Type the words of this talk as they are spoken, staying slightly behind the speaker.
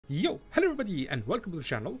Yo, hello everybody and welcome to the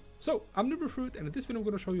channel. So, I'm Fruit, and in this video I'm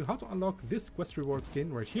going to show you how to unlock this quest reward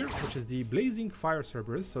skin right here, which is the Blazing Fire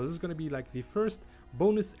Cerberus. So this is going to be like the first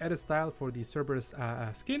bonus edit style for the Cerberus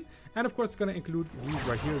skin, and of course it's going to include these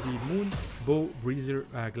right here, the Moon Bow Breezer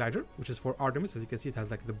Glider, which is for Artemis. As you can see, it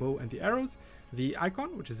has like the bow and the arrows, the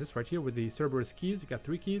icon, which is this right here with the Cerberus keys. You got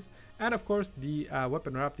 3 keys, and of course the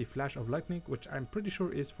weapon wrap, the Flash of Lightning, which I'm pretty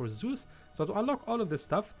sure is for Zeus. So to unlock all of this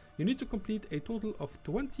stuff, you need to complete a total of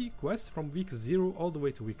 20 quests from week 0 all the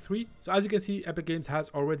way to week 3. So as you can see, Epic Games has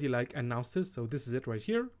already like announced this. So this is it right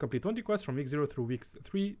here. Complete 20 quests from week 0 through week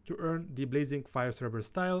 3 to earn the Blazing Fire Cerberus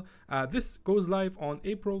style. This goes live on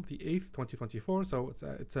April the 8th, 2024. So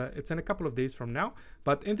it's in a couple of days from now.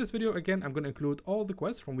 But in this video, again, I'm going to include all the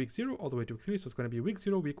quests from week 0 all the way to week 3. So it's going to be week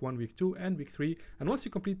 0, week 1, week 2, and week 3. And once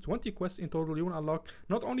you complete 20 quests in total, you will unlock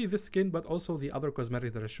not only this skin, but also the other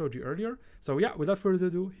cosmetic that I showed you earlier. So yeah, without further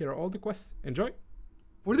ado, here are all the quests. Enjoy!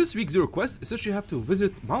 For this week 0 quest, essentially you have to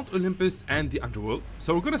visit Mount Olympus and the Underworld.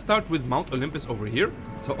 So we're gonna start with Mount Olympus over here.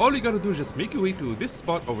 So all you gotta do is just make your way to this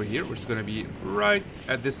spot over here, which is gonna be right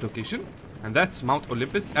at this location. And that's Mount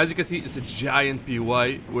Olympus. As you can see, it's a giant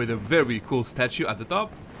PY with a very cool statue at the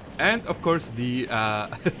top. And of course the,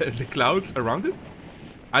 the clouds around it.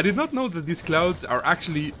 I did not know that these clouds are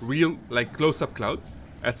actually real, like close-up clouds.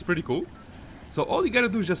 That's pretty cool. So all you gotta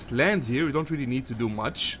do is just land here. You don't really need to do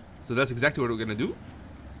much. So that's exactly what we're gonna do.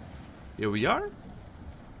 Here we are.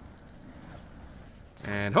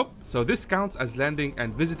 And hop. So this counts as landing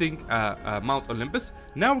and visiting Mount Olympus.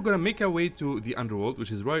 Now we're gonna make our way to the Underworld,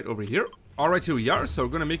 which is right over here. Alright, here we are. So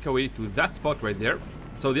we're gonna make our way to that spot right there.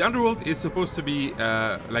 So the Underworld is supposed to be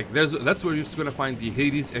like that's where you're just gonna find the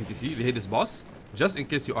Hades NPC, the Hades boss, just in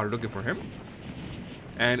case you are looking for him.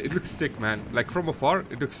 And it looks sick, man. Like from afar,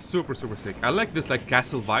 it looks super sick. I like this like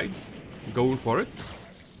castle vibes. Going for it.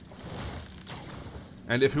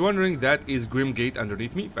 And if you're wondering, that is Grim Gate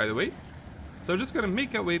underneath me, by the way. So just gonna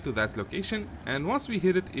make our way to that location, and once we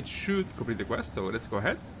hit it, it should complete the quest. So let's go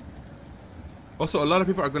ahead. Also, a lot of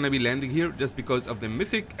people are gonna be landing here just because of the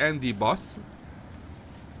Mythic and the boss.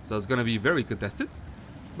 So it's gonna be very contested.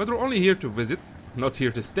 But we're only here to visit, not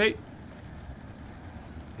here to stay.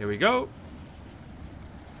 Here we go.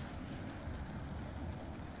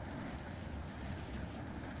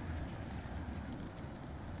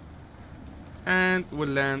 And we'll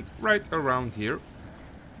land right around here.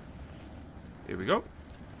 Here we go.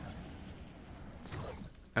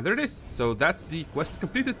 And there it is. So that's the quest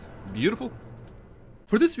completed. Beautiful.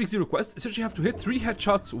 For this week's 0 quest, essentially you have to hit 3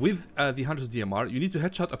 headshots with the Huntress DMR. You need to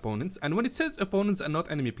headshot opponents, and when it says opponents and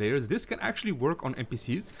not enemy players, this can actually work on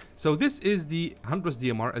NPCs. So this is the Huntress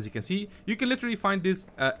DMR, as you can see. You can literally find this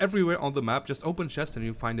everywhere on the map. Just open chest and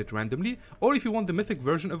you find it randomly. Or if you want the mythic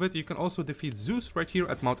version of it, you can also defeat Zeus right here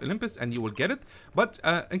at Mount Olympus and you will get it. But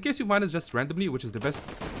in case you find it just randomly, which is the best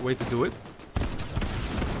way to do it.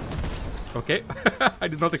 Okay, I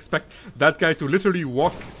did not expect that guy to literally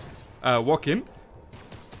walk in.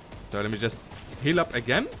 So let me just heal up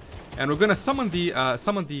again, and we're gonna summon the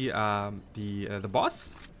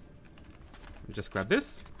boss. Let me just grab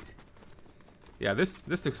this. Yeah, this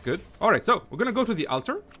looks good. All right, so we're gonna go to the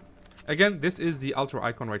altar. Again, this is the altar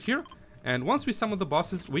icon right here. And once we summon the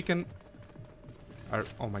bosses, we can.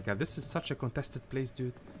 Oh my god, this is such a contested place,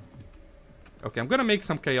 dude. Okay, I'm gonna make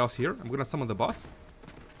some chaos here. I'm gonna summon the boss.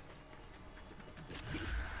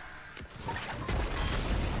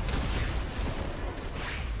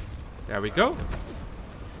 There we go.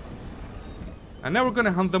 And now we're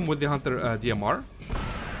gonna hunt them with the Hunter DMR.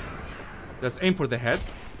 Just aim for the head.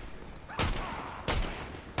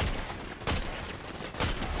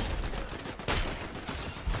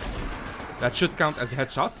 That should count as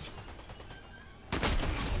headshots.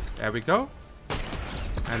 There we go.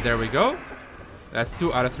 And there we go. That's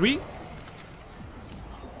 2 out of 3.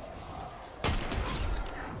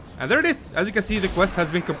 And there it is. As you can see, the quest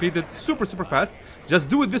has been completed super fast. Just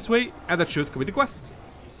do it this way, and that should complete the quest.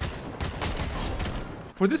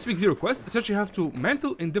 For this week's 0 quest, essentially you have to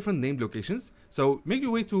mantle in different named locations. So make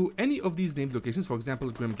your way to any of these named locations, for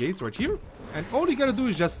example, Grim Gate right here. And all you gotta do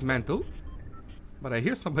is just mantle. But I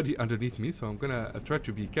hear somebody underneath me, so I'm gonna try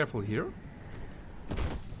to be careful here.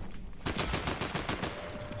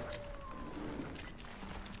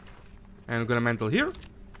 And I'm gonna mantle here.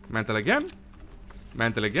 Mantle again.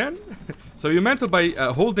 Mantle again. So you mantle by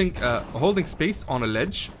holding space on a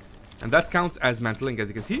ledge, and that counts as mantling, as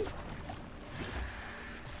you can see.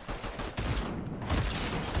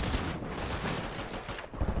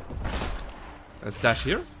 Let's dash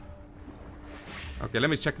here. Okay, let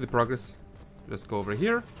me check the progress. Let's go over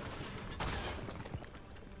here.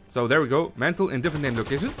 So there we go. Mantle in different name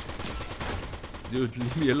locations. Dude,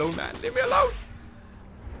 leave me alone, man. Leave me alone.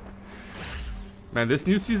 Man, this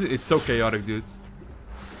new season is so chaotic, dude.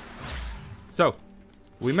 So,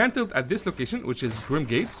 we mantled at this location, which is Grim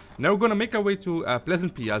Gate. Now we're gonna make our way to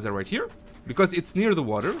Pleasant Piazza right here, because it's near the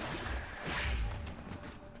water.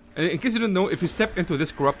 And in case you don't know, if you step into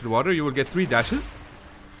this corrupted water, you will get 3 dashes.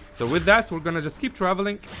 So with that, we're gonna just keep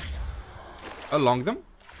traveling along them.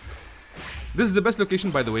 This is the best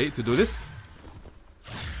location, by the way, to do this,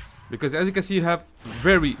 because as you can see, you have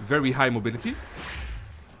very, very high mobility.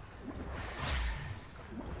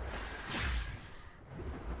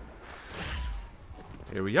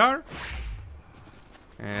 Here we are.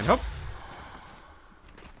 And hop.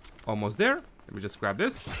 Almost there. Let me just grab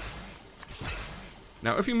this.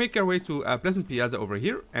 Now, if you make our way to Pleasant Piazza over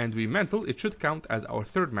here, and we mantle, it should count as our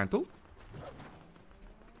 3rd mantle.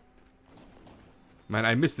 Man,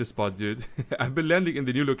 I missed this spot, dude. I've been landing in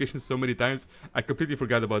the new locations so many times, I completely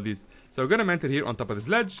forgot about these. So we're gonna mantle here on top of this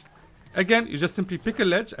ledge. Again, you just simply pick a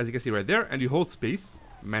ledge, as you can see right there, and you hold space.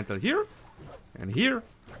 Mantle here, and here.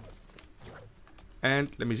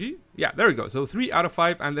 And let me see. Yeah, there we go. So 3 out of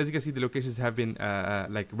 5, and as you can see, the locations have been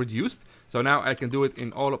like reduced. So now I can do it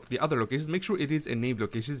in all of the other locations. Make sure it is a named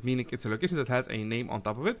locations, meaning it's a location that has a name on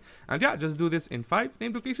top of it. And yeah, just do this in 5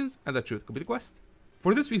 named locations, and that should complete the quest.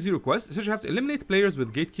 For this week's 0 quest, so you have to eliminate players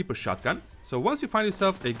with Gatekeeper Shotgun. So once you find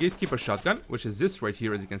yourself a Gatekeeper Shotgun, which is this right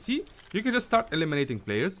here, as you can see, you can just start eliminating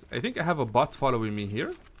players. I think I have a bot following me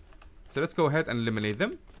here. So let's go ahead and eliminate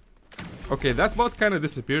them. Okay, that bot kind of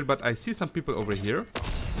disappeared, but I see some people over here.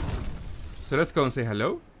 So let's go and say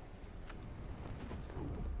hello.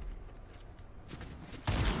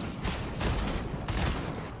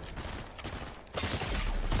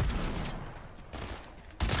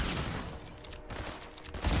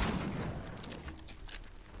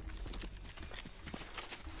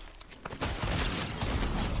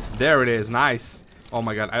 There it is, nice. Oh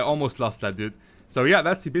my god, I almost lost that, dude. So yeah,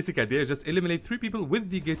 that's the basic idea. Just eliminate 3 people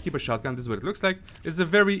with the Gatekeeper Shotgun. This is what it looks like. It's a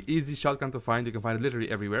very easy shotgun to find. You can find it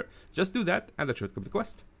literally everywhere. Just do that, and that should complete the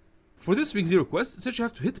quest. For this week's 0 quest, since you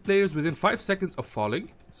have to hit players within 5 seconds of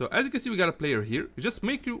falling. So as you can see, we got a player here. You just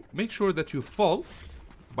make sure that you fall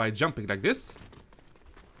by jumping like this.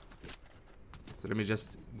 So let me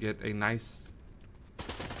just get a nice...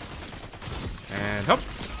 And hop.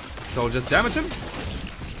 So I'll just damage him.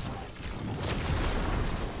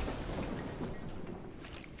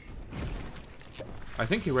 I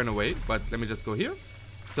think he ran away, but let me just go here.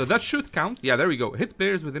 So that should count. Yeah, there we go. Hit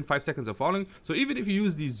players within 5 seconds of falling. So even if you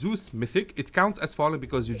use the Zeus Mythic, it counts as falling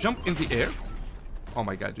because you jump in the air. Oh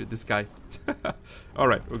my god, dude, this guy.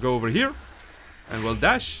 Alright, we'll go over here. And we'll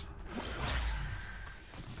dash.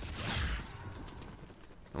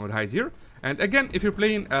 And we'll hide here. And again, if you're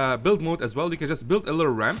playing build mode as well, you can just build a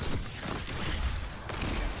little ramp.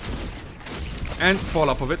 And fall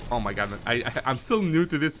off of it. Oh my god, man. I'm still new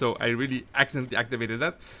to this, so I really accidentally activated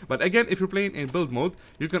that. But again, if you're playing in build mode,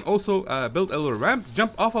 you can also build a little ramp,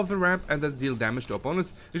 jump off of the ramp, and then deal damage to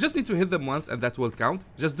opponents. You just need to hit them once, and that will count.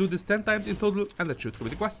 Just do this 10 times in total, and that should complete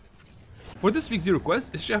the quest. For this week's 0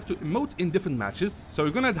 quest, is you have to emote in different matches. So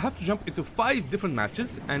you're gonna have to jump into 5 different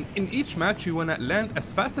matches, and in each match, you wanna land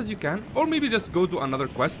as fast as you can, or maybe just go to another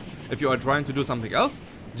quest if you are trying to do something else,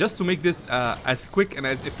 just to make this as quick and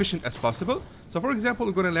as efficient as possible. So for example,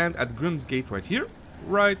 we're gonna land at Grim's Gate right here,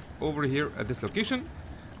 right over here at this location.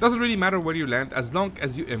 Doesn't really matter where you land as long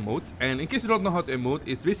as you emote. And in case you don't know how to emote,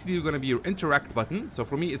 it's basically gonna be your interact button. So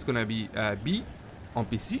for me, it's gonna be B on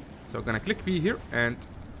PC. So I'm gonna click B here and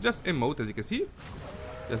just emote, as you can see.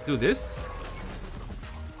 Just do this.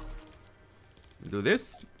 Do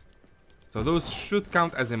this. So those should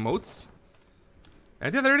count as emotes.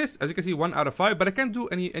 And yeah, there it is. As you can see, 1 out of 5. But I can't do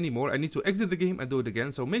any more. I need to exit the game and do it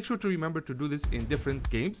again. So make sure to remember to do this in different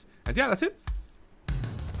games. And yeah, that's it.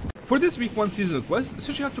 For this week 1 seasonal quest,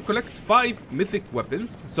 so you have to collect 5 mythic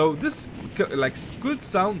weapons. So this like could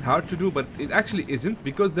sound hard to do, but it actually isn't,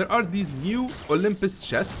 because there are these new Olympus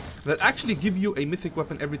chests that actually give you a mythic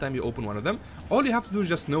weapon every time you open one of them. All you have to do is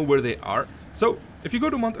just know where they are. So if you go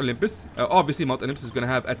to Mount Olympus, obviously Mount Olympus is going to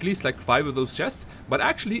have at least like 5 of those chests, but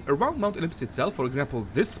actually around Mount Olympus itself, for example,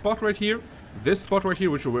 this spot right here, this spot right here,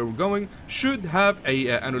 which is where we're going, should have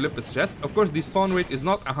an Olympus chest. Of course, the spawn rate is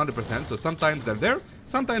not 100%, so sometimes they're there,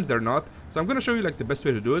 sometimes they're not. So I'm going to show you like the best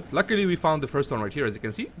way to do it. Luckily, we found the first one right here, as you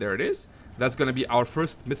can see. There it is. That's going to be our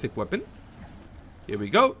first mythic weapon. Here we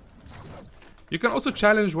go. You can also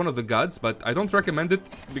challenge one of the gods, but I don't recommend it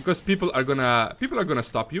because people are gonna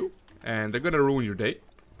stop you and they're gonna ruin your day.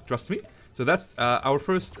 Trust me. So that's our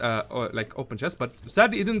first like open chest, but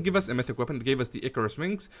sadly it didn't give us a mythic weapon. It gave us the Icarus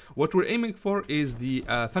wings. What we're aiming for is the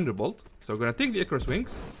Thunderbolt. So we're gonna take the Icarus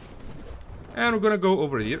wings, And we're gonna go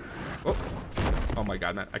over here. Oh, oh my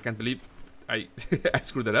god, man. I can't believe I, I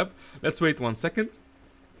screwed that up. Let's wait 1 second.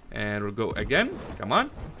 And we'll go again. Come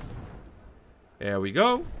on. There we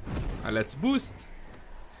go. And let's boost.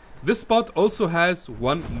 This spot also has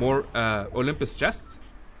one more Olympus chest.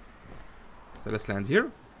 So let's land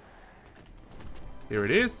here. Here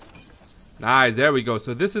it is. Nice, there we go.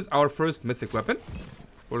 So this is our first mythic weapon.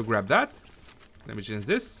 We'll grab that. Let me change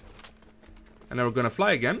this. And then we're gonna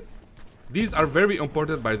fly again. These are very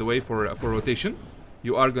important, by the way, for rotation.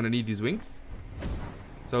 You are gonna need these wings.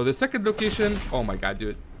 So the second location... Oh my god,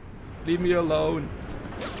 dude. Leave me alone.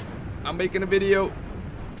 I'm making a video.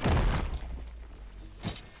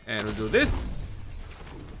 And we'll do this.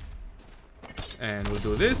 And we'll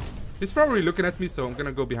do this. He's probably looking at me, so I'm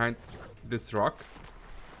gonna go behind this rock.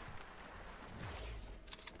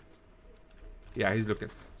 Yeah, he's looking.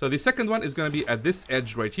 So the second one is gonna be at this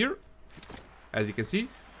edge right here. As you can see.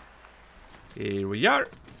 Here we are.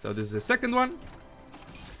 So this is the second one.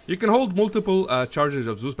 You can hold multiple charges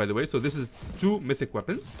of Zeus, by the way. So this is 2 mythic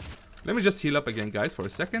weapons. Let me just heal up again, guys, for a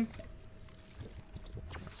second.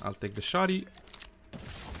 I'll take the shoddy.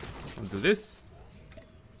 I'll do this.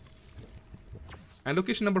 And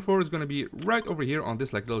location number 4 is going to be right over here on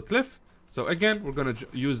this like little cliff. So again, we're going to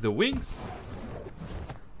use the wings.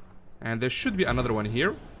 And there should be another one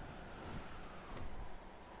here.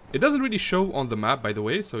 It doesn't really show on the map, by the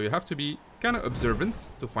way, so you have to be kind of observant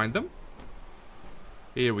to find them.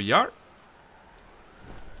 Here we are.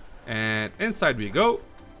 And inside we go.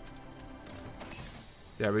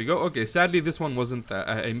 There we go. Okay, sadly this one wasn't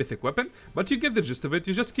a mythic weapon, but you get the gist of it.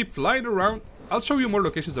 You just keep flying around. I'll show you more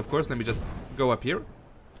locations, of course. Let me just go up here.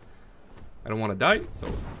 I don't want to die, so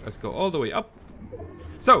let's go all the way up.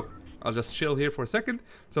 So I'll just chill here for a second.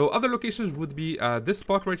 So other locations would be this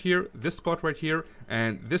spot right here, this spot right here,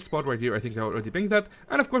 and this spot right here. I think I already pinged that.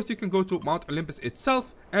 And of course you can go to Mount Olympus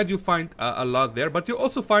itself and you'll find a lot there. But you'll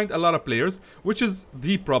also find a lot of players, which is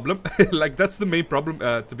the problem. Like that's the main problem,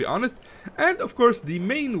 to be honest. And of course the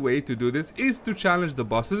main way to do this is to challenge the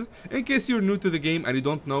bosses. In case you're new to the game and you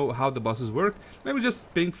don't know how the bosses work, let me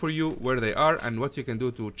just ping for you where they are and what you can do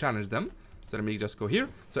to challenge them. So let me just go here.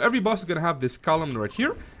 So every boss is going to have this column right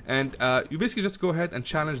here. And you basically just go ahead and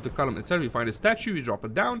challenge the column itself. You find a statue, you drop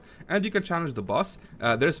it down, and you can challenge the boss.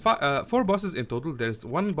 There's 4 bosses in total. There's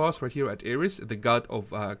one boss right here at Ares, the god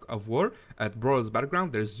of war, at Broil's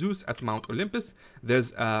battleground. There's Zeus at Mount Olympus.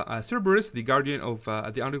 There's Cerberus, the guardian of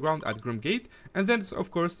the underground at Grim Gate. And then,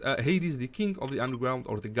 of course, Hades, the king of the underground,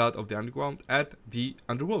 or the god of the underground, at the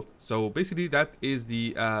Underworld. So basically, that is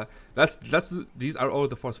the these are all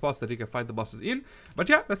the 4 spots that you can fight the bosses in. But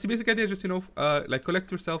yeah, that's the basic idea. Just, you know, like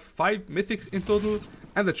collect yourself 5 mythics in total,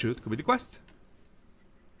 and that should complete the quest.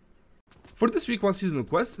 For this week 1 seasonal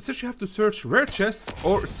quest, essentially you have to search rare chests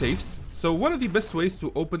or safes. So one of the best ways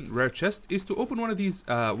to open rare chests is to open one of these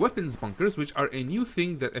weapons bunkers, which are a new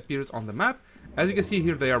thing that appears on the map. As you can see,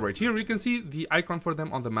 here they are right here. You can see the icon for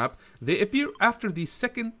them on the map. They appear after the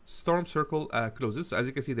second storm circle closes. So as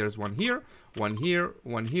you can see, there's one here, one here,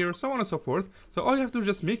 one here, so on and so forth. So all you have to do is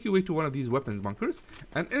just make your way to one of these weapons bunkers.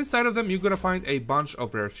 And inside of them, you're going to find a bunch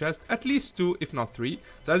of rare chests, at least 2, if not 3.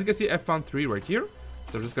 So as you can see, I found 3 right here.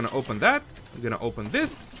 So I'm just going to open that. I'm going to open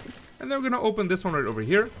this. And then we're going to open this one right over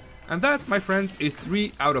here. And that, my friends, is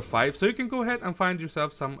 3 out of 5. So you can go ahead and find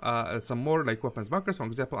yourself some more like weapons bunkers. For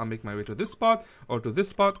example, I'll make my way to this spot or to this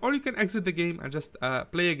spot, or you can exit the game and just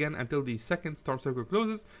play again until the second storm circle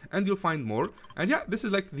closes, and you'll find more. And yeah, this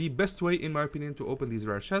is like the best way, in my opinion, to open these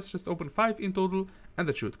rare chests. Just open 5 in total, and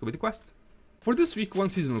that should complete the quest. For this week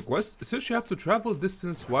 1 seasonal quest, since you have to travel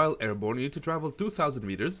distance while airborne, you need to travel 2,000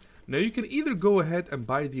 meters. Now you can either go ahead and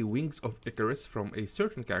buy the Wings of Icarus from a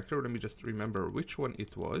certain character. Let me just remember which one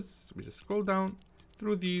it was. Let me just scroll down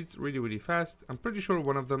through these really fast. I'm pretty sure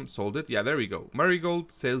one of them sold it. Yeah, there we go.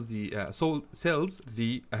 Marigold sells the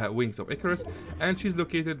Wings of Icarus, and she's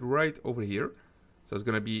located right over here. So it's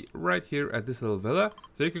going to be right here at this little villa.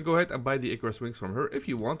 So you can go ahead and buy the Icarus wings from her if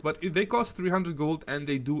you want. But they cost 300 gold and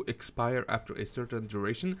they do expire after a certain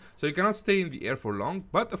duration. So you cannot stay in the air for long.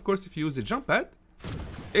 But of course, if you use a jump pad,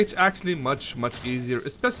 it's actually much easier.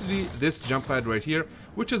 Especially this jump pad right here,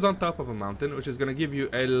 which is on top of a mountain, which is going to give you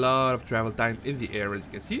a lot of travel time in the air, as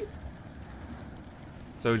you can see.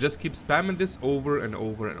 So just keep spamming this over and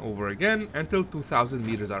over and over again until 2,000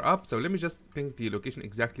 meters are up. So let me just ping the location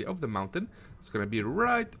exactly of the mountain. It's going to be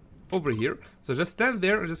right over here. So just stand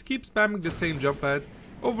there and just keep spamming the same jump pad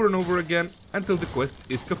over and over again until the quest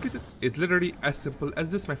is completed. It's literally as simple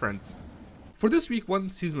as this, my friends. For this week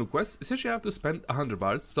 1 seasonal quest, essentially you have to spend 100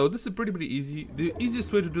 bars. So this is pretty easy. The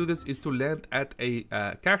easiest way to do this is to land at a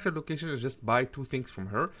character location and just buy 2 things from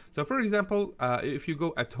her. So for example, if you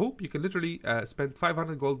go at Hope, you can literally spend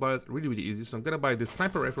 500 gold bars really easy. So I'm gonna buy this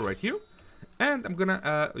sniper rifle right here. And I'm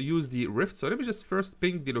gonna use the rift. So let me just first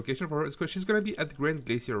ping the location for her. She's gonna be at the Grand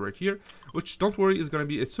Glacier right here, which, don't worry, is gonna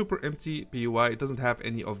be a super empty POI. It doesn't have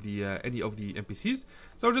any of the NPCs.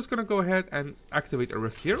 So I'm just gonna go ahead and activate a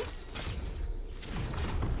rift here.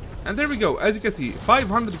 And there we go. As you can see,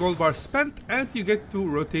 500 gold bars spent, and you get to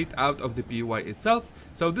rotate out of the POI itself.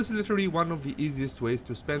 So this is literally one of the easiest ways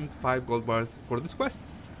to spend 5 gold bars for this quest.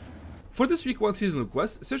 For this week 1 seasonal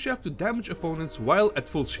quest, since you have to damage opponents while at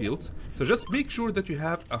full shields, so just make sure that you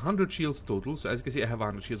have 100 shields total. So as you can see, I have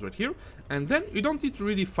 100 shields right here, and then you don't need to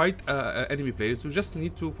really fight enemy players. You just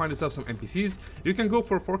need to find yourself some NPCs. You can go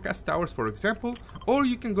for forecast towers, for example, or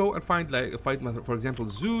you can go and find for example,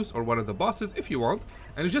 Zeus or one of the bosses if you want.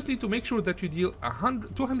 And you just need to make sure that you deal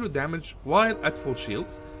 200 damage while at full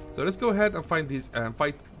shields. So let's go ahead and find these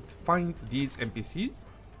NPCs.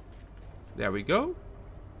 There we go.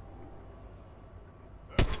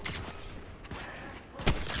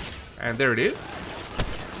 And there it is.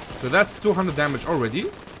 So that's 200 damage already.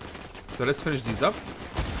 So let's finish these up.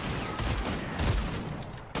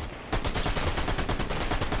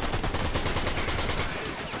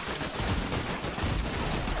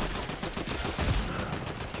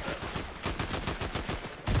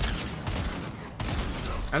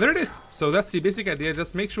 And there it is. So that's the basic idea.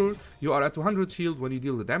 Just make sure you are at 200 shield when you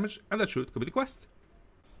deal the damage, and that should complete the quest.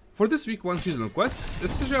 For this week 1 seasonal quest,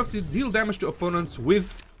 essentially you have to deal damage to opponents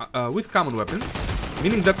with common weapons,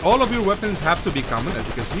 meaning that all of your weapons have to be common, as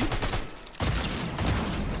you can see.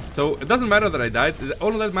 So it doesn't matter that I died,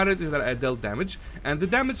 all that matters is that I dealt damage, and the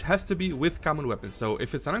damage has to be with common weapons. So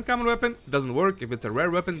if it's an uncommon weapon, it doesn't work. If it's a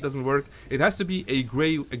rare weapon, it doesn't work. It has to be a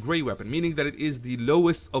gray weapon, meaning that it is the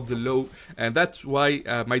lowest of the low, and that's why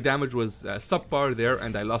my damage was subpar there,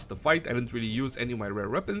 and I lost the fight. I didn't really use any of my rare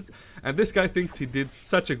weapons, and this guy thinks he did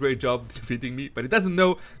such a great job defeating me, but he doesn't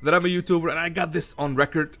know that I'm a YouTuber and I got this on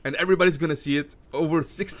record, and everybody's gonna see it. Over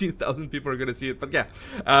 16,000 people are gonna see it. But yeah,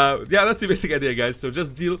 that's the basic idea, guys. So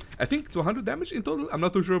just deal, I think, 200 damage in total. I'm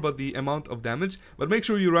not too sure about the amount of damage, but make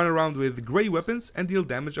sure you run around with gray weapons and deal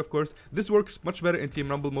damage. Of course, this works much better in Team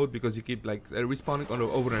Rumble mode because you keep like respawning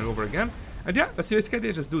over and over again. And yeah, that's the basic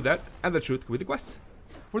idea. Just do that, and that should complete the quest.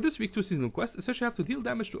 For this week 2 seasonal quest, essentially you have to deal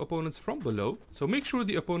damage to opponents from below. So make sure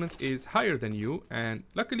the opponent is higher than you, and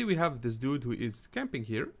luckily we have this dude who is camping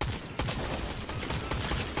here.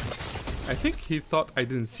 I think he thought I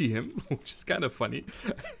didn't see him, which is kind of funny.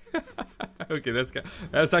 Okay,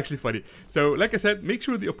 that's actually funny. So like I said, make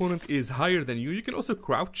sure the opponent is higher than you. You can also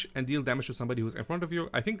crouch and deal damage to somebody who's in front of you.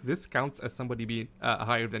 I think this counts as somebody being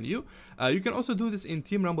higher than you. You can also do this in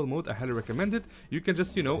Team Rumble mode. I highly recommend it. You can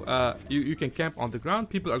just, you can camp on the ground.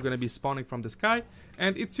 People are going to be spawning from the sky,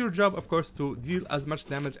 and it's your job, of course, to deal as much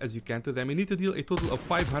damage as you can to them. You need to deal a total of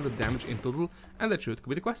 500 damage in total, and that should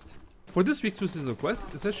complete the quest. For this week's 2 seasonal quest,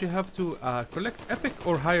 essentially you have to collect epic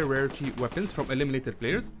or higher rarity weapons from eliminated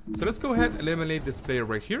players. So let's go ahead and eliminate this player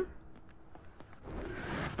right here.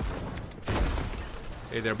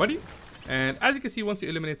 Hey there, buddy. And as you can see, once you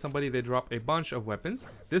eliminate somebody, they drop a bunch of weapons.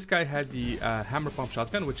 This guy had the hammer pump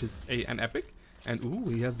shotgun, which is an epic. And ooh,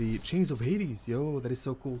 we have the chains of Hades. Yo, that is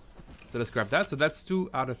so cool. So let's grab that. So that's 2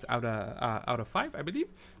 out of 5, I believe.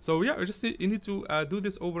 So yeah, you need to do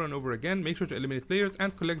this over and over again. Make sure to eliminate players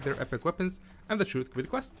and collect their epic weapons, and that should complete the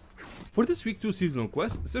quest. For this week 2 seasonal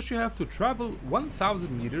quest, essentially you have to travel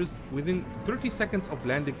 1,000 meters within 30 seconds of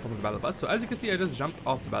landing from the battle bus. So as you can see, I just jumped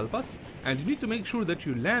off the battle bus, and you need to make sure that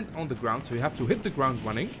you land on the ground. So you have to hit the ground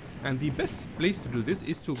running, and the best place to do this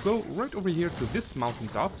is to go right over here to this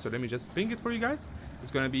mountaintop. So let me just ping it for you guys. It's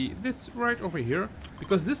going to be this right over here,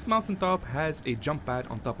 because this mountaintop has a jump pad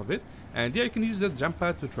on top of it, and yeah, you can use that jump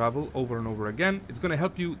pad to travel over and over again. It's going to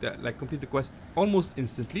help you complete the quest almost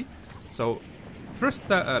instantly. So first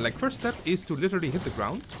step is to literally hit the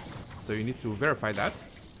ground, so you need to verify that.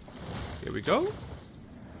 Here we go.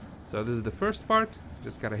 So this is the first part.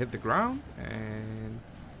 Just gotta hit the ground and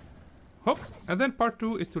hop. And then part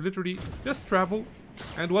 2 is to literally just travel,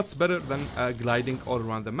 and what's better than gliding all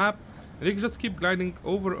around the map. And you can just keep gliding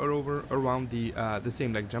over and over around the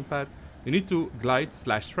same jump pad. You need to glide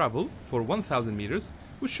 / travel for 1,000 meters,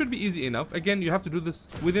 which should be easy enough. Again, you have to do this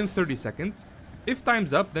within 30 seconds. If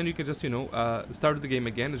time's up, then you can just, start the game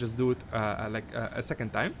again and just do it a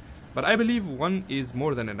second time. But I believe 1 is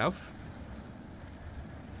more than enough.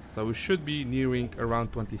 So we should be nearing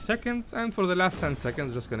around 20 seconds. And for the last 10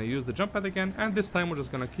 seconds, just going to use the jump pad again. And this time we're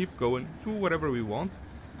just going to keep going to whatever we want.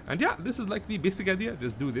 And yeah, this is like the basic idea.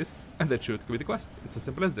 Just do this and that should complete the quest. It's as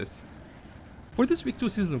simple as this. For this week 2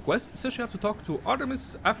 seasonal quest, since you have to talk to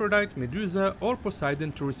Artemis, Aphrodite, Medusa or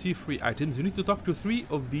Poseidon to receive free items, you need to talk to 3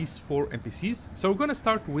 of these 4 NPCs. So we're going to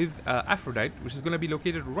start with Aphrodite, which is going to be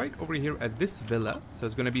located right over here at this villa. So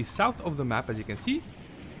it's going to be south of the map, as you can see.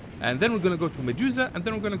 And then we're going to go to Medusa, and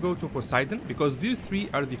then we're going to go to Poseidon, because these 3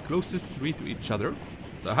 are the closest 3 to each other.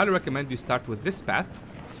 So I highly recommend you start with this path.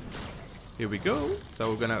 Here we go. So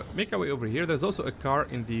we're going to make our way over here. There's also a car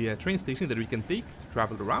in the train station that we can take to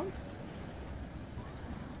travel around.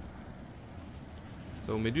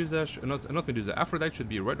 So Medusa, not Medusa, Aphrodite should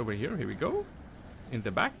be right over here. Here we go. In the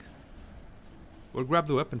back. We'll grab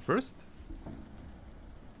the weapon first.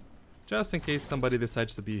 Just in case somebody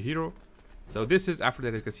decides to be a hero. So this is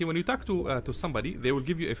Aphrodite, as you can see. When you talk to somebody, they will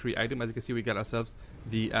give you a free item. As you can see, we got ourselves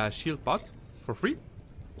the shield pot for free.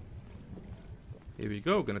 Here we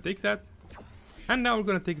go. We're gonna take that. And now we're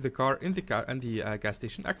gonna take the car in the gas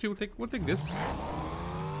station. Actually, we'll take this.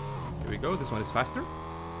 Here we go. This one is faster.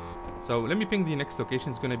 So let me ping the next location.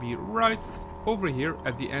 It's going to be right over here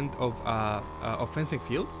at the end of fencing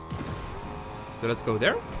fields. So let's go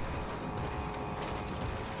there.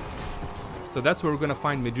 So that's where we're going to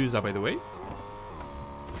find Medusa, by the way.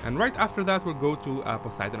 And right after that, we'll go to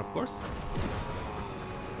Poseidon, of course.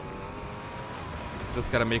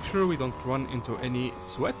 Just got to make sure we don't run into any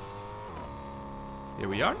sweats. Here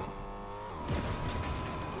we are.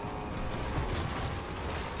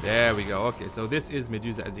 There we go. Okay, so this is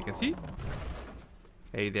Medusa, as you can see.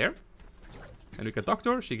 Hey there. And we can talk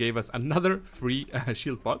to her. She gave us another free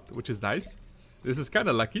shield pot, which is nice. This is kind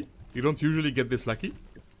of lucky. You don't usually get this lucky.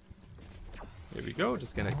 Here we go.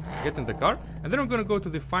 Just gonna get in the car. And then I'm gonna go to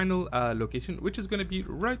the final location, which is gonna be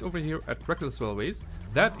right over here at Reckless Railways.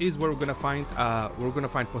 That is where we're gonna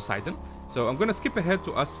find Poseidon. So I'm gonna skip ahead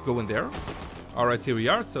to us going there. Alright, here we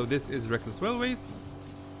are. So this is Reckless Railways.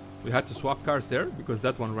 We had to swap cars there because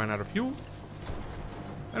that one ran out of fuel.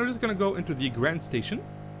 And we're just gonna go into the Grand Station.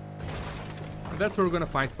 And that's where we're gonna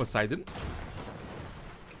find Poseidon.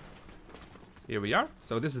 Here we are.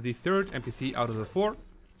 So this is the 3rd NPC out of the 4.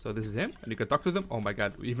 So this is him, and you can talk to them. Oh my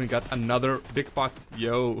god, we even got another big pot.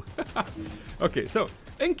 Yo. Okay, so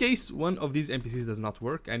in case one of these NPCs does not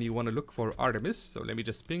work and you want to look for Artemis, so let me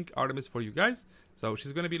just ping Artemis for you guys. So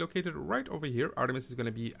she's going to be located right over here. Artemis is going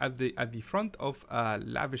to be at the front of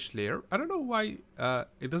Lavish Lair. I don't know why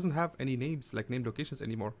it doesn't have any names, like named locations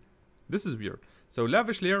anymore. This is weird. So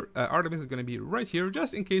Lavish Lair, Artemis is going to be right here,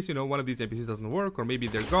 just in case, you know, one of these NPCs doesn't work, or maybe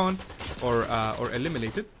they're gone or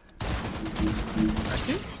eliminated.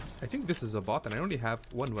 I think this is a bot, and I only have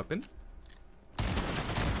 1 weapon.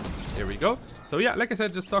 There we go. So yeah, like I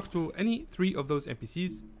said, just talk to any 3 of those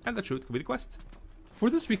NPCs, and that should complete the quest. For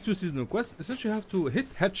this week 2 seasonal quest, essentially you have to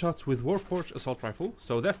hit headshots with Warforged Assault Rifle.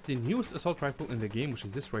 So that's the newest assault rifle in the game, which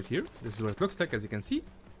is this right here. This is what it looks like, as you can see.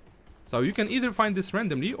 So you can either find this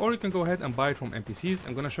randomly, or you can go ahead and buy it from NPCs.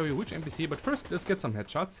 I'm gonna show you which NPC, but first let's get some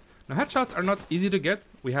headshots. Now headshots are not easy to get.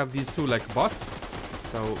 We have these 2 like bots.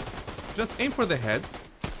 So just aim for the head.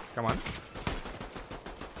 Come on.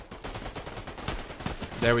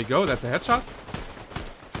 There we go. That's a headshot.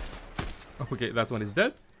 Okay, that one is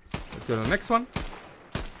dead. Let's go to the next one.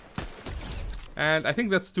 And I think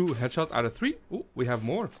that's 2 headshots out of 3. Oh, we have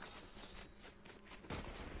more.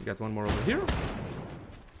 We got 1 more over here.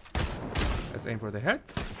 Let's aim for the head.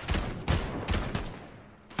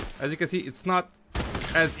 As you can see, it's not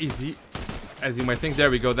as easy as you might think. There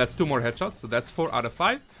we go. That's 2 more headshots. So that's 4 out of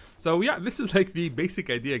 5. So yeah, this is like the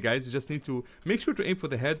basic idea, guys. You just need to make sure to aim for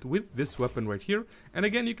the head with this weapon right here. And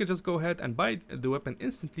again, you can just go ahead and buy the weapon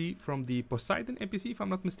instantly from the Poseidon NPC, if I'm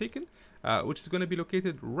not mistaken, which is going to be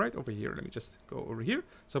located right over here. Let me just go over here.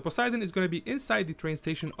 So Poseidon is going to be inside the train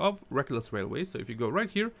station of Reckless Railways. So if you go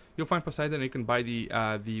right here, you'll find Poseidon, and you can buy the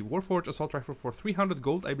Warforged Assault Rifle for 300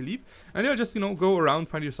 gold, I believe. And yeah, just, you know, go around,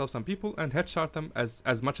 find yourself some people, and headshot them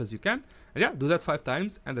as much as you can. And yeah, do that 5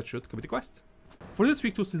 times, and that should complete the quest. For this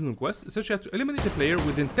week 2 seasonal quest, essentially you have to eliminate a player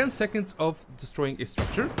within 10 seconds of destroying a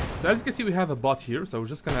structure. So as you can see, we have a bot here, so we're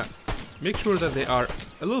just gonna make sure that they are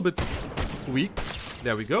a little bit weak.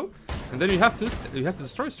 There we go. And then you have to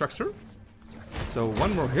destroy a structure. So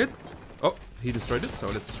 1 more hit. Oh, he destroyed it, so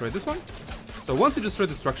let's destroy this one. So once you destroy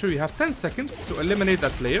the structure, you have 10 seconds to eliminate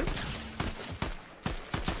that player.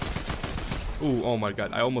 Ooh, oh my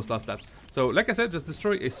god, I almost lost that. So like I said, just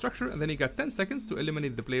destroy a structure and then you got 10 seconds to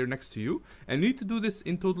eliminate the player next to you. And you need to do this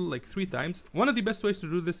in total like 3 times. One of the best ways to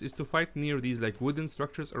do this is to fight near these like wooden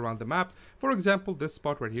structures around the map. For example, this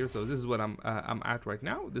spot right here. So this is what I'm at right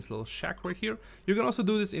now, this little shack right here. You can also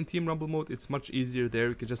do this in Team Rumble mode. It's much easier there.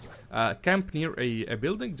 You can just camp near a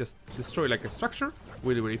building, just destroy like a structure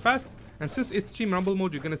really fast. And since it's Team Rumble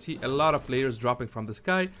mode, you're gonna see a lot of players dropping from the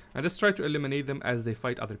sky, and just try to eliminate them as they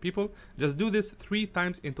fight other people. Just do this 3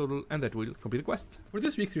 times in total, and that will complete the quest. For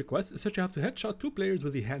this week 3 quest, is that you have to headshot 2 players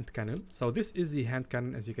with the hand cannon. So this is the hand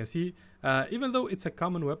cannon, as you can see. Even though it's a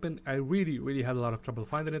common weapon, I really had a lot of trouble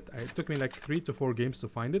finding it. It took me like 3 to 4 games to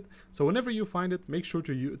find it. So whenever you find it, make sure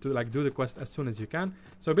to like do the quest as soon as you can.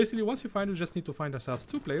 So basically, once you find it, you just need to find ourselves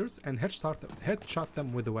 2 players and headshot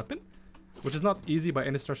them with the weapon. Which is not easy by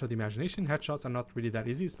any stretch of the imagination. Headshots are not really that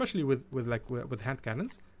easy, especially with hand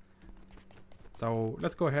cannons. So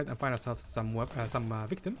let's go ahead and find ourselves some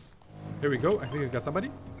victims. Here we go. I think we got somebody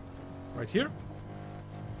right here.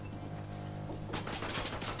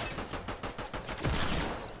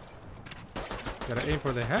 Gotta aim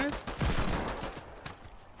for the head.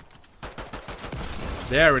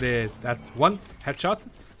 There it is. That's 1 headshot.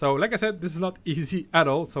 So like I said, this is not easy at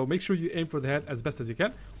all. So make sure you aim for the head as best as you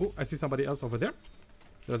can. Oh, I see somebody else over there.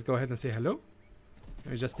 So let's go ahead and say hello.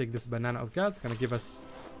 Let me just take this banana of God. It's gonna give us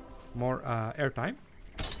more airtime.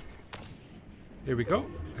 Here we go.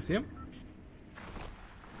 I see him.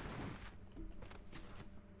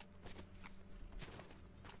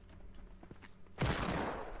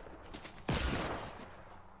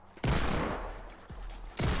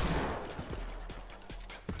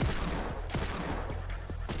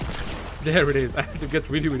 There it is. I had to get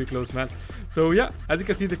really close, man. So yeah, as you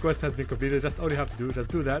can see, the quest has been completed. Just all you have to do,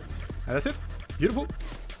 just do that. And that's it. Beautiful.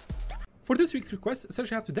 For this week's request,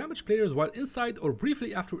 essentially you have to damage players while inside or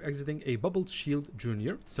briefly after exiting a Bubble Shield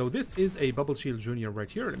Junior. So this is a Bubble Shield Junior right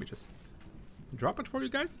here. Let me just drop it for you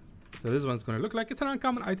guys. So this one's going to look like it's an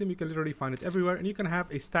uncommon item. You can literally find it everywhere, and you can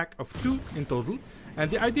have a stack of 2 in total.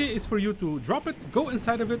 And the idea is for you to drop it, go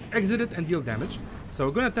inside of it, exit it, and deal damage. So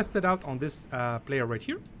we're going to test it out on this player right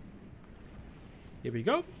here. Here we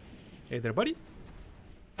go. Hey there, buddy.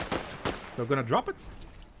 So we're gonna drop it.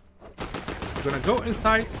 We're gonna go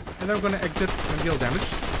inside, and then we're gonna exit and deal damage.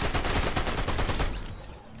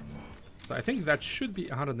 So I think that should be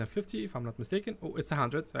 150 if I'm not mistaken. Oh, it's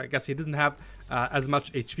 100. So I guess he didn't have as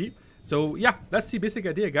much HP. So yeah, that's the basic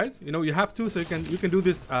idea, guys. You know, you have to, so you can do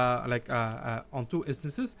this on 2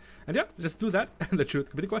 instances. And yeah, just do that, and that should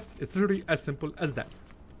complete the quest. It's literally as simple as that.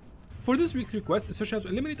 For this week's request, it's to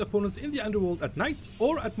eliminate opponents in the Underworld at night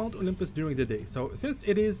or at Mount Olympus during the day. So since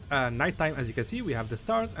it is nighttime, as you can see, we have the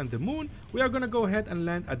stars and the moon. We are going to go ahead and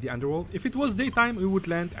land at the Underworld. If it was daytime, we would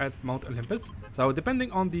land at Mount Olympus. So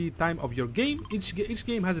depending on the time of your game, each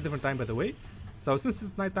game has a different time, by the way. So since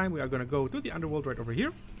it's nighttime, we are going to go to the Underworld right over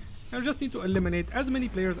here. And we just need to eliminate as many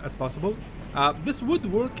players as possible. This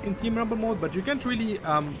would work in Team Rumble mode, but you can't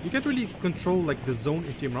really control like the zone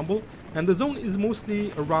in Team Rumble. And the zone is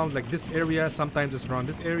mostly around like this area, sometimes it's around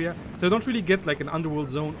this area. So you don't really get like an Underworld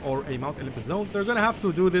zone or a Mount Olympus zone. So you're gonna have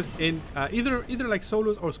to do this in either like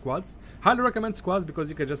solos or squads. Highly recommend squads because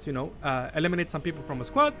you can just, you know, eliminate some people from a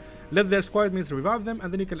squad, let their squad mates revive them,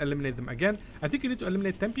 and then you can eliminate them again. I think you need to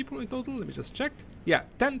eliminate 10 people in total. Let me just check. Yeah,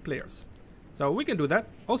 10 players. So we can do that.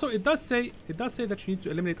 Also, it does say that you need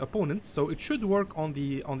to eliminate opponents, so it should work on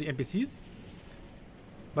the NPCs.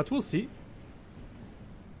 But we'll see.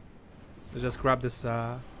 Let's just grab this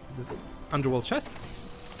this Underworld chest.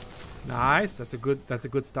 Nice. That's a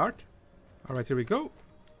good start. All right, here we go.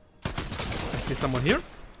 I see someone here.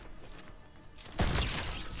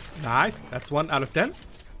 Nice. That's 1 out of 10.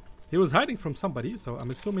 He was hiding from somebody, so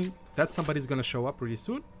I'm assuming that somebody's gonna show up really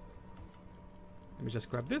soon. Let me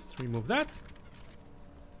just grab this, remove that.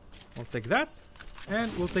 We'll take that,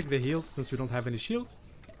 and we'll take the heals since we don't have any shields.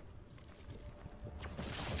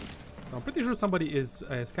 So I'm pretty sure somebody is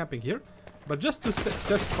camping here, but just to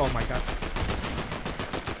test. Oh my god!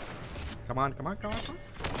 Come on!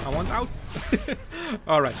 I want out.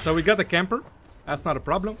 All right, so we got a camper. That's not a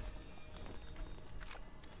problem.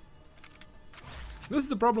 This is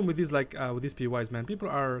the problem with these with these PYs, man. People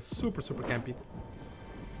are super campy.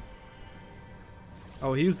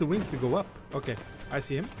 Oh, he used the wings to go up. Okay, I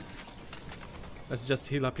see him. Let's just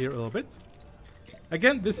heal up here a little bit.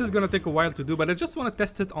 Again, this is gonna take a while to do, but I just want to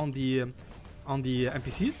test it on the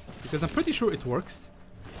NPCs because I'm pretty sure it works.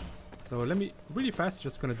 So let me really fast.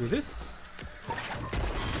 Just gonna do this.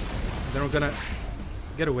 Then we're gonna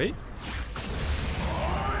get away.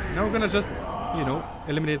 Now we're gonna just, you know,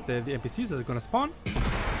 eliminate the NPCs that are gonna spawn.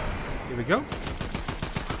 Here we go.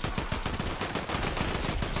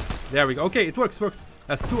 There we go. Okay, it works.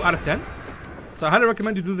 That's 2 out of 10. So I highly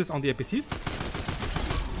recommend you do this on the NPCs.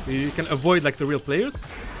 You can avoid like the real players.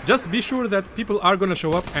 Just be sure that people are gonna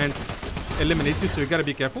show up and eliminate you, so you gotta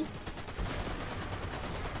be careful.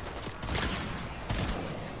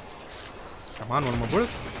 Come on, one more bullet.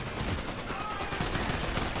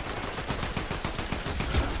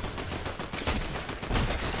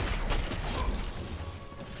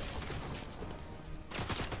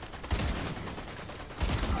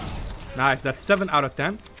 Nice, that's 7 out of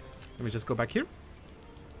 10. Let me just go back here.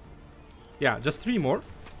 Yeah, just 3 more.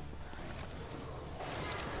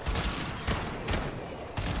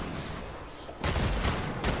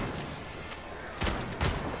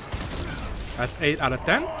 That's 8 out of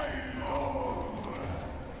 10.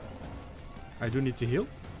 I do need to heal.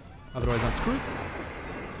 Otherwise I'm screwed.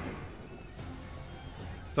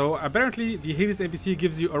 So apparently the Hades NPC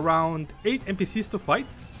gives you around 8 NPCs to fight.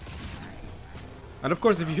 And of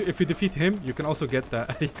course, if you defeat him, you can also get the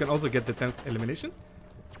 10th elimination.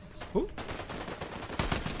 Ooh.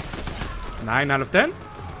 9 out of 10.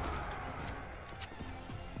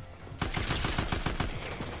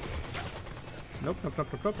 Nope.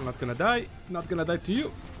 I'm not gonna die. Not gonna die to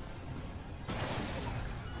you.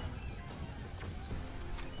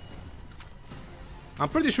 I'm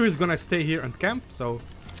pretty sure he's gonna stay here and camp, so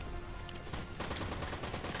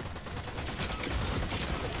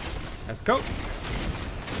let's go.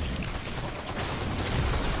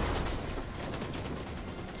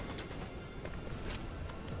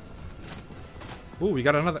 Ooh, we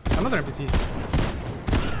got another NPC.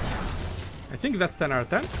 I think that's 10 out of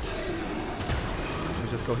 10. Let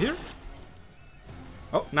me just go here.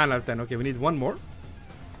 Oh, 9 out of 10. Okay, we need one more.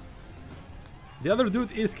 The other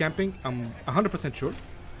dude is camping. I'm 100% sure.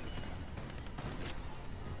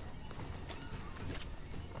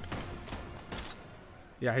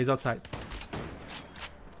 Yeah, he's outside.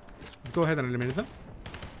 Let's go ahead and eliminate them.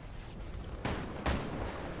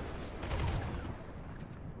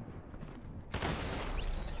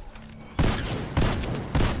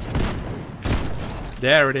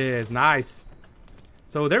 There it is. Nice.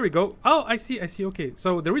 So there we go. Oh, I see. Okay.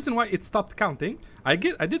 So the reason why it stopped counting, I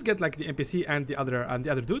did get like the NPC and the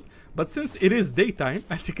other dude, but since it is daytime,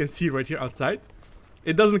 as you can see right here outside,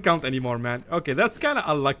 it doesn't count anymore, man. Okay, that's kind of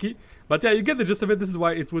unlucky. But yeah, you get the gist of it. This is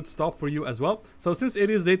why it would stop for you as well. So since it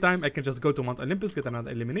is daytime, I can just go to Mount Olympus, get another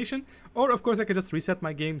elimination. Or of course, I can just reset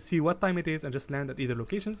my game, see what time it is, and just land at either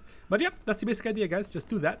locations. But yeah, that's the basic idea, guys. Just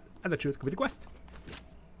do that, and that should complete the quest.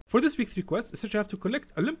 For this week's request, is that you have to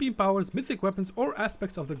collect Olympian powers, mythic weapons, or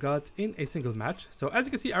aspects of the gods in a single match. So as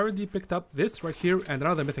you can see, I already picked up this right here and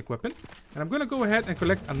another mythic weapon. And I'm going to go ahead and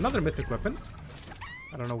collect another mythic weapon.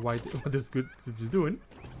 I don't know what this good is doing.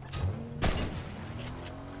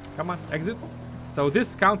 Come on, exit. So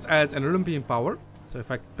this counts as an Olympian power. So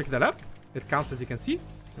if I pick that up, it counts, as you can see.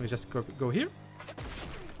 Let me just go here.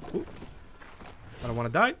 Ooh. I don't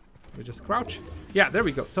want to die. We just crouch. Yeah, there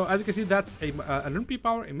we go. So as you can see, that's an Olympian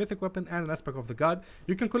power, a mythic weapon, and an aspect of the god.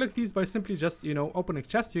 You can collect these by simply just, you know, opening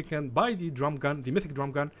chests. You can buy the drum gun, the mythic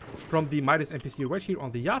drum gun, from the Midas NPC right here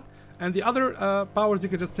on the yacht. And the other powers you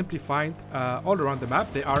can just simply find all around the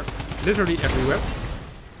map. They are literally everywhere.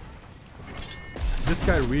 This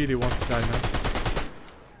guy really wants to die, man.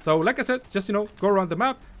 So like I said, just, you know, go around the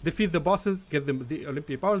map, defeat the bosses, get them the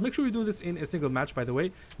Olympian powers. Make sure you do this in a single match, by the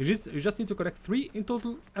way. You just need to collect 3 in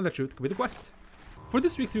total, and that should complete the quest. For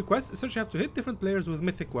this week's request, essentially you have to hit different players with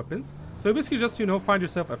mythic weapons. So you basically just, you know, find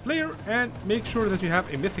yourself a player and make sure that you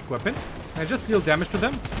have a mythic weapon and just deal damage to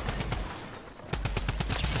them.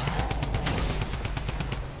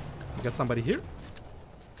 You got somebody here.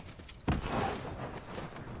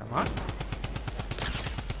 Come on.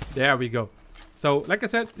 There we go. So, like I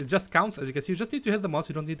said, it just counts. As you can see, you just need to hit them once.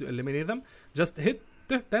 You don't need to eliminate them. Just hit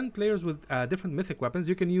 10 players with different mythic weapons.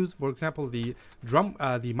 You can use, for example, the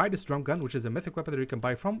Midas drum gun, which is a mythic weapon that you can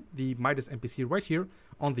buy from the Midas NPC right here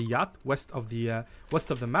on the yacht, west of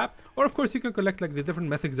the map. Or, of course, you can collect like the different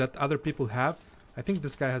mythics that other people have. I think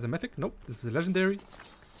this guy has a mythic. Nope, this is a legendary.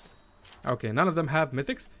 Okay, none of them have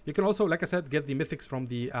mythics. You can also, like I said, get the mythics from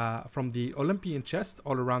the Olympian chest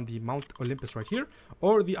all around the Mount Olympus right here,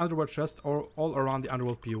 or the Underworld chest, or all around the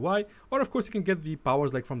Underworld POI, or of course you can get the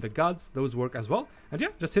powers like from the gods. Those work as well. And yeah,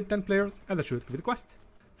 just hit 10 players and that should complete the quest.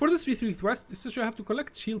 For this week's request, is that you have to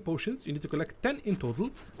collect shield potions. You need to collect 10 in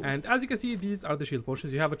total. And as you can see, these are the shield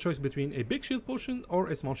potions. You have a choice between a big shield potion or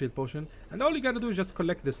a small shield potion. And all you gotta do is just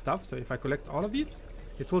collect this stuff. So if I collect all of these,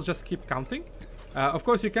 it will just keep counting. Of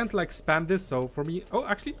course, you can't like spam this. So for me, oh,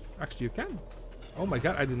 actually you can. Oh my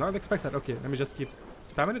god, I did not expect that. Okay, let me just keep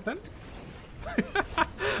spamming it then.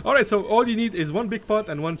 All right, so all you need is one big pot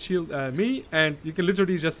and one shield mini, and you can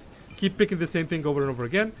literally just keep picking the same thing over and over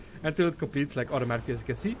again until it completes like automatically, as you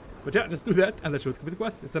can see. But yeah, just do that and that should complete the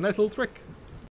quest. It's a nice little trick.